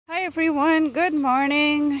everyone, good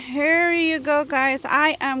morning. Here you go, guys.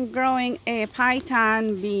 I am growing a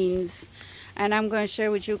python beans, and I'm going to share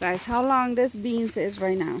with you guys how long this beans is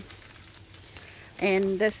right now.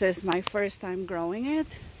 And this is my first time growing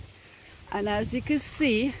it, and as you can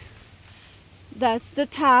see, that's the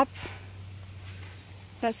top.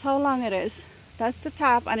 That's how long it is. That's the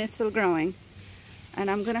top, and it's still growing. And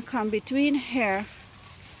I'm gonna come between here.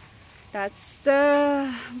 That's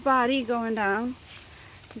the body going down,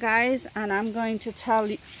 guys, and I'm going to tell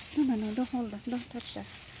you, no, don't hold on, don't touch that.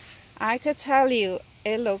 I could tell you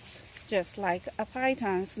it looks just like a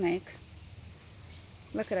python snake.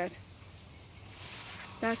 Look at it.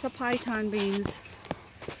 That's a python beans.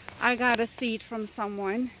 I got a seed from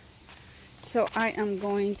someone, so I am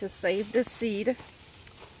going to save the seed.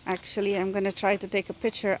 Actually, I'm going to try to take a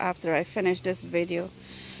picture after I finish this video,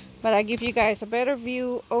 but I give you guys a better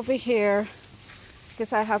view over here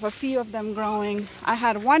because I have a few of them growing. I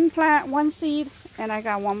had one plant, one seed, and I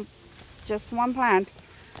got just one plant.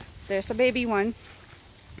 There's a baby one.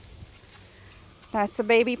 That's the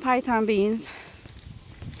baby python beans.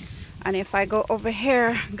 And if I go over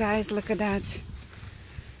here, guys, look at that.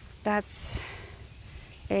 That's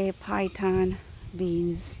a python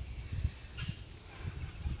beans.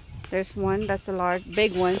 There's one, that's a large,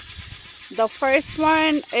 big one. The first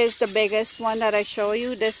one is the biggest one that I show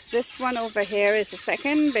you. This one over here is the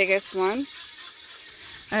second biggest one.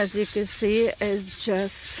 As you can see, is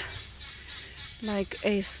just like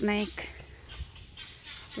a snake.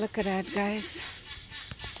 Look at that, guys.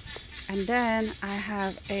 And then I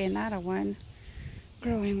have another one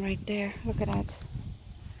growing right there. Look at that.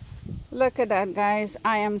 Look at that, guys.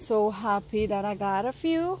 I am so happy that I got a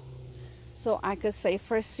few, so I could save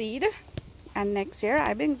for seed. And next year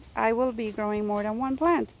I will be growing more than one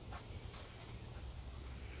plant.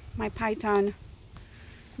 My python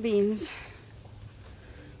beans.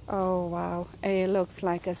 Oh wow, it looks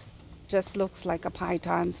like just looks like a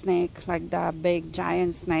python snake, like the big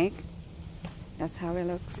giant snake. That's how it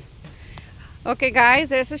looks. Okay, guys,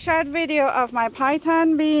 there's a short video of my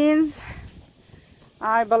python beans.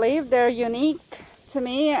 I believe they're unique to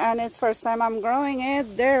me, and it's first time I'm growing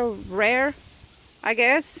it. They're rare, I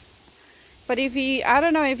guess. But if you, I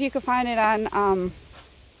don't know if you could find it on,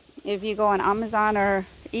 if you go on Amazon or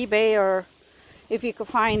eBay, or if you could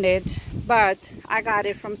find it. But I got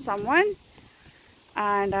it from someone,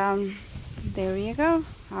 and there you go.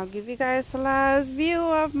 I'll give you guys the last view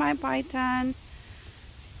of my python.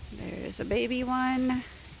 There's a baby one.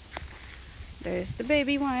 There's the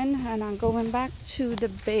baby one, and I'm going back to the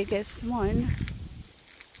biggest one.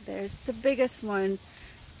 There's the biggest one.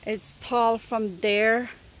 It's tall from there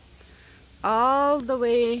all the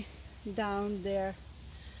way down there.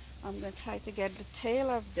 I'm gonna try to get the tail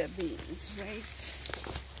of the beans right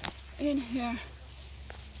in here.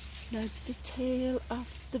 That's the tail of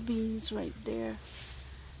the beans right there,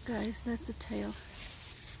 guys. That's the tail.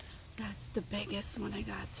 That's the biggest one I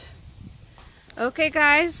got. Okay,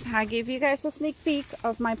 guys, I give you guys a sneak peek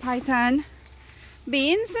of my python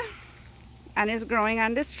beans, and it's growing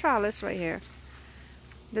on this trellis right here.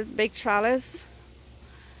 This big trellis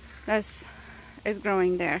is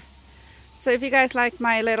growing there. So if you guys like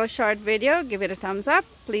my little short video, give it a thumbs up.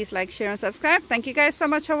 Please like, share, and subscribe. Thank you guys so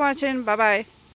much for watching. Bye bye.